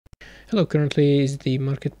Hello, currently is the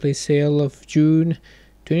marketplace sale of June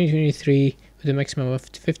 2023 with a maximum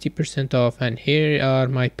of 50% off, and here are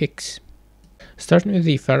my picks. Starting with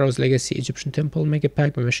the Pharaoh's Legacy Egyptian Temple Mega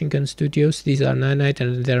Pack by Machine Gun Studios. These are nanite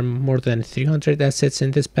and there are more than 300 assets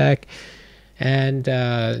in this pack, and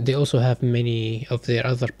they also have many of their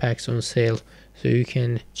other packs on sale, so you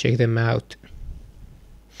can check them out.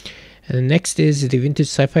 And next is the Vintage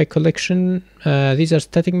Sci-Fi Collection. These are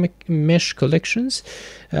static mesh collections,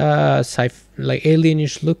 like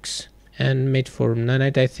alienish looks, and made for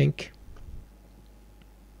nanite, I think.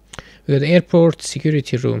 We got the Airport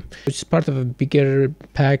Security Room, which is part of a bigger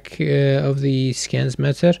pack of the Scans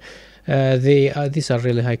Matter. These are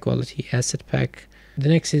really high quality asset pack. The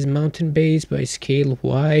next is Mountain Base by Scale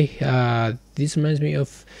Y. This reminds me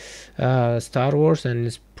of Star Wars, and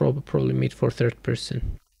is probably made for third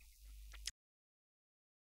person.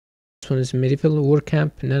 This one is Medieval War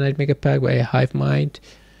Camp Nanite Mega Pack by Hive Mind.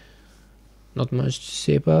 Not much to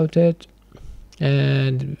say about it.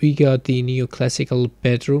 And we got the Neoclassical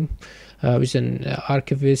Bedroom, which is an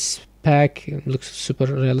Archivist pack. It looks super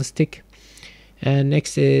realistic. And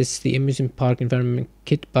next is the Amusement Park Environment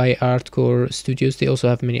Kit by Artcore Studios. They also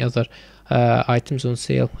have many other items on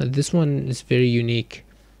sale. This one is very unique.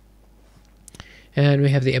 And we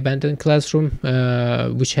have the Abandoned Classroom,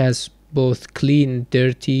 which has both clean,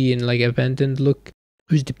 dirty, and like abandoned look,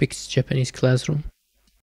 which depicts Japanese classroom.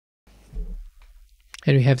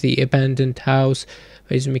 And we have the Abandoned House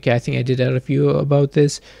by Izumika. I think I did a review about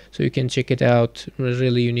this, so you can check it out.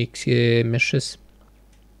 Really unique meshes.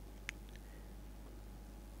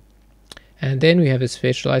 And then we have a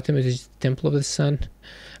special item, which is Temple of the Sun.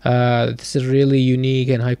 This is really unique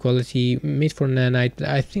and high quality, made for nanite.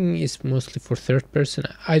 I think it's mostly for third person.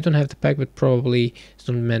 I don't have the pack, but probably it's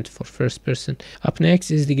not meant for first person. Up next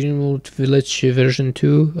is the Greenwood Village version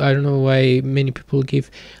 2. I don't know why many people give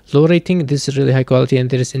low rating. This is really high quality, and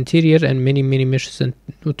there is interior and many meshes and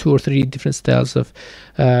 2 or 3 different styles of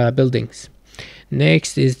buildings.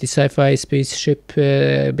 Next is the Sci-Fi Spaceship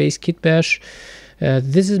Base Kit Bash.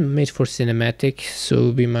 This is made for cinematic,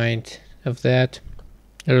 so be mind of that.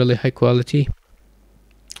 Really high quality.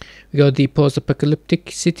 We got the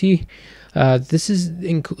Post-Apocalyptic City.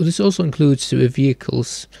 This also includes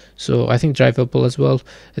vehicles, so I think drivable as well.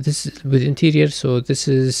 This is with interior, so this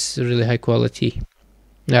is really high quality.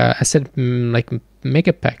 I said like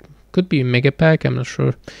mega pack, could be mega pack, I'm not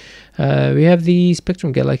sure. We have the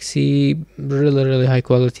Spectrum Galaxy, really high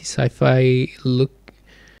quality sci-fi look.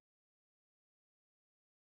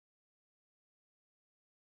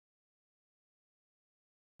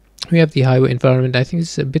 We have the Highway Environment. I think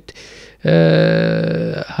it's a bit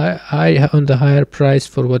high on the higher price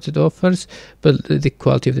for what it offers, but the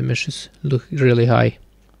quality of the meshes look really high.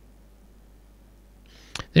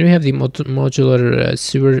 Then we have the modular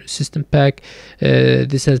sewer system pack.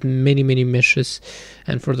 This has many meshes,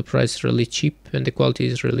 and for the price really cheap, and the quality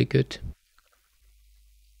is really good.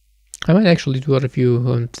 I might actually do a review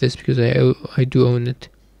on this because I do own it.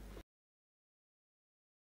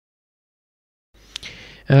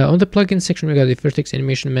 On the plugin section, we got the Vertex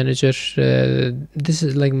Animation Manager. This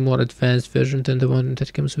is like more advanced version than the one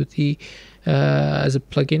that comes with the as a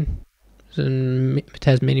plugin. It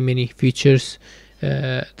has many features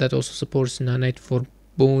that also supports nanite for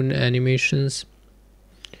bone animations.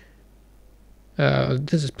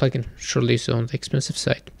 This is plugin surely so on the expensive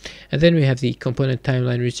side. And then we have the component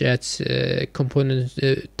timeline, which adds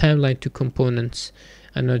timeline to components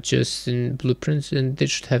and not just in blueprints, and they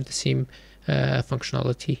should have the same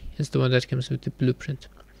functionality as the one that comes with the blueprint.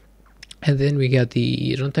 And then we got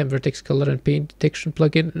the Runtime Vertex Color and Paint Detection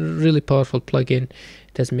plugin. Really powerful plugin.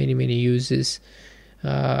 It has many uses.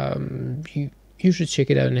 You should check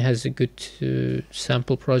it out, and it has a good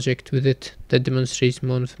sample project with it that demonstrates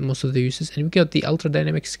most of the uses. And we got the Ultra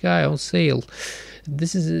Dynamic Sky on sale.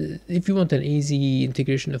 This is if you want an easy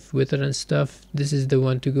integration of weather and stuff, this is the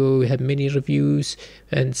one to go. We have many reviews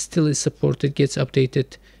and still is supported, gets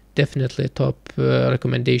updated. Definitely a top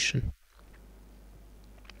recommendation.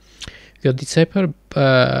 We got the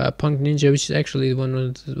Cyberpunk Ninja, which is actually one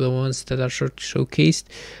of the ones that are showcased.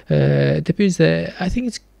 It appears that I think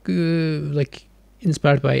it's like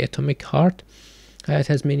inspired by Atomic Heart. It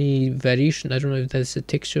has many variation. I don't know if that's a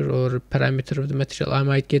texture or a parameter of the material. I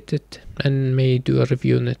might get it and may do a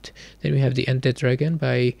review on it. Then we have the Undead Dragon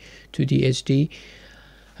by 2D HD.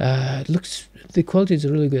 Looks, the quality is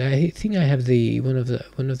really good. I think I have one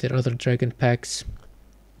of their other dragon packs.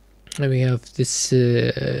 And we have this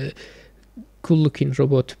cool looking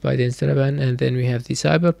robot by the Instaraban, and then we have the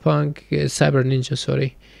Cyber Ninja,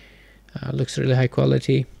 sorry. Looks really high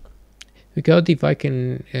quality. We got the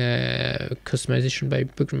Viking customization by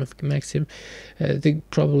Program of Maxim.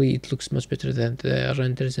 Probably it looks much better than the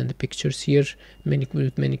renders and the pictures here.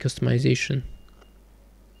 With many customization.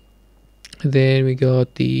 Then we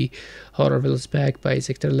got the Horror Villas Back by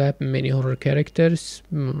Sector Lab. Many horror characters,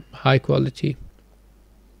 high quality.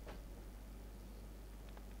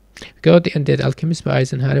 We got the Undead Alchemist by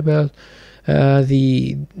Eisen Haribel.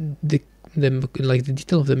 The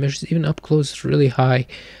detail of the measures even up close is really high.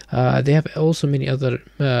 They have also many other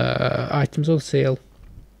items on sale.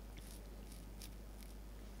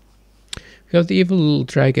 We have the Evil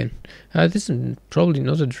Dragon. This is probably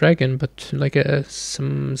not a dragon, but like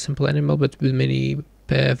some simple animal, but with many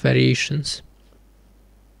variations.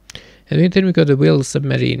 And then we got the Whale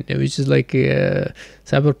Submarine, which is like not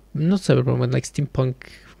cyberpunk, but like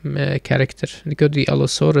steampunk character. We got the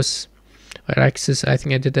Allosaurus Araxis. I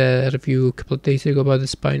think I did a review a couple of days ago about the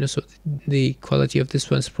Spino, so the quality of this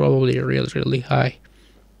one's probably really high.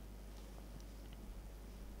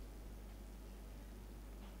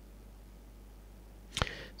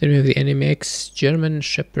 Then we have the NMX German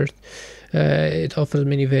Shepherd. It offers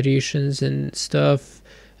many variations and stuff.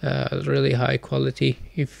 Really high quality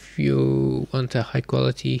if you want a high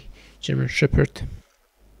quality German Shepherd.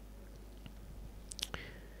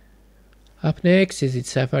 Up next is the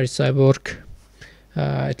Safari Cyborg.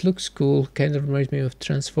 It looks cool, kind of reminds me of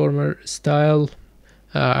Transformer style.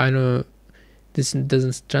 I know this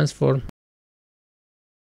doesn't transform.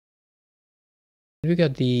 We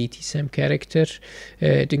got the T-Sam character.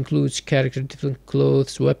 It includes character different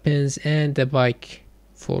clothes, weapons, and a bike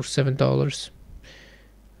for $7.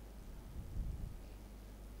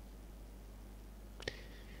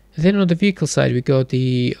 Then on the vehicle side, we got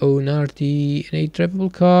the Onardi, an 8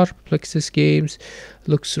 drivable car. Plexus Games,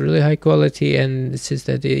 looks really high quality, and it says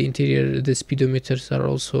that the interior, the speedometers are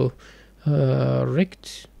also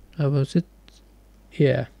rigged. How was it?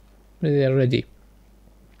 Yeah, they are ready,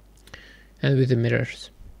 and with the mirrors.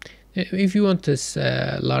 If you want this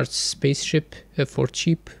large spaceship for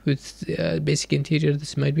cheap with basic interior,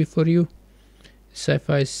 this might be for you.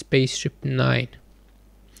 Sci-Fi Spaceship 9.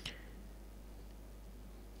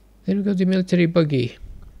 Then we got the military buggy,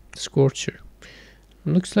 Scorcher.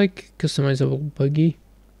 Looks like customizable buggy.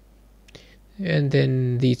 And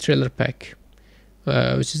then the trailer pack,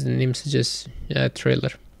 which is the name suggests,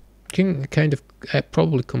 trailer. Can kind of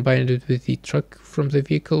probably combine it with the truck from the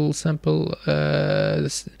vehicle sample,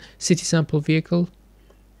 city sample vehicle.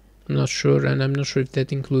 I'm not sure, and I'm not sure if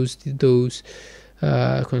that includes those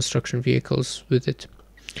construction vehicles with it.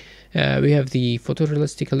 We have the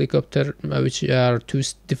photorealistic helicopter, which are two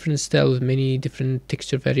different styles with many different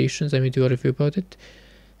texture variations. I may do a review about it.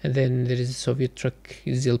 And then there is a Soviet truck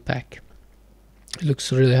Zilpak. It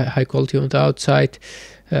looks really high quality on the outside.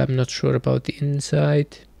 I'm not sure about the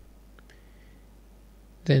inside.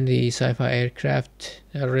 Then the Sci-Fi aircraft,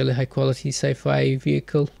 a really high quality sci-fi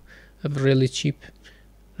vehicle, really cheap,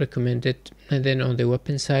 recommended. And then on the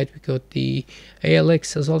weapon side, we got the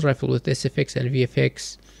ALX assault rifle with SFX and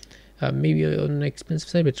VFX. Maybe on the expensive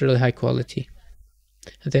side, but really high quality.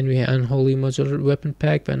 And then we have Unholy Modular Weapon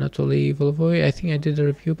Pack by Anatoly Volovoy. I think I did a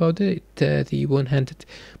review about it. The one-handed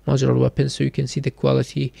modular weapon, so you can see the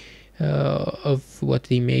quality of what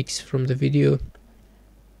he makes from the video.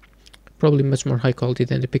 Probably much more high quality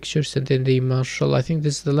than the pictures. And then the martial, I think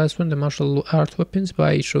this is the last one, the martial art weapons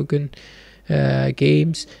by Shogun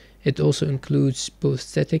Games. It also includes both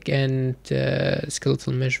static and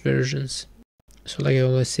skeletal mesh versions. So like I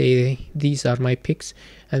always say, these are my picks,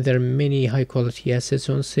 and there are many high quality assets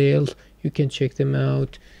on sale. You can check them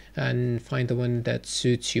out and find the one that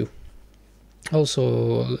suits you.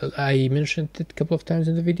 Also, I mentioned it a couple of times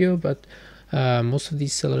in the video, but most of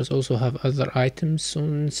these sellers also have other items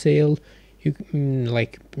on sale. You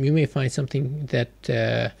may find something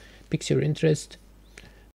that piques your interest.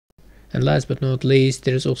 And last but not least,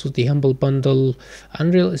 there is also the Humble Bundle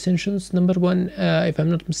Unreal Essentials #1, if I'm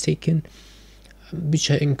not mistaken, which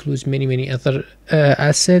includes many other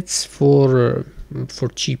assets for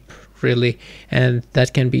cheap, really, and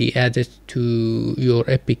that can be added to your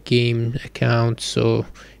Epic Game account, so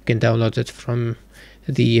you can download it from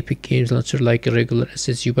the Epic Games launcher like regular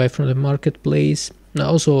assets you buy from the marketplace.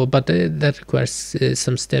 Also, but that requires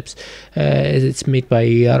some steps. It's made by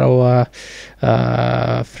Yarawa,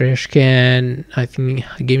 Freshcan, I think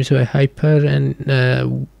Games by Hyper,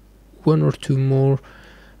 and one or two more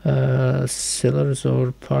sellers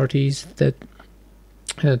or parties that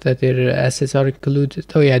their assets are included.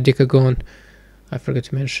 Oh yeah, Decagon, I forgot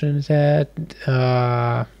to mention that.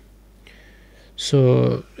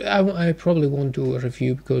 So I probably won't do a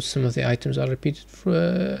review because some of the items are repeated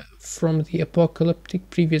from the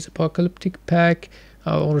previous apocalyptic pack.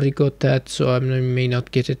 I already got that, so I may not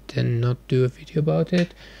get it and not do a video about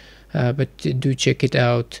it. But do check it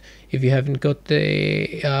out. If you haven't got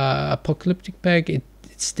the apocalyptic pack,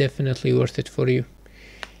 it's definitely worth it for you.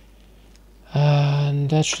 And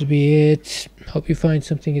that should be it. Hope you find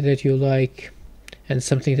something that you like and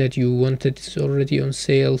something that you wanted is already on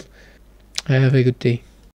sale. Have a good day.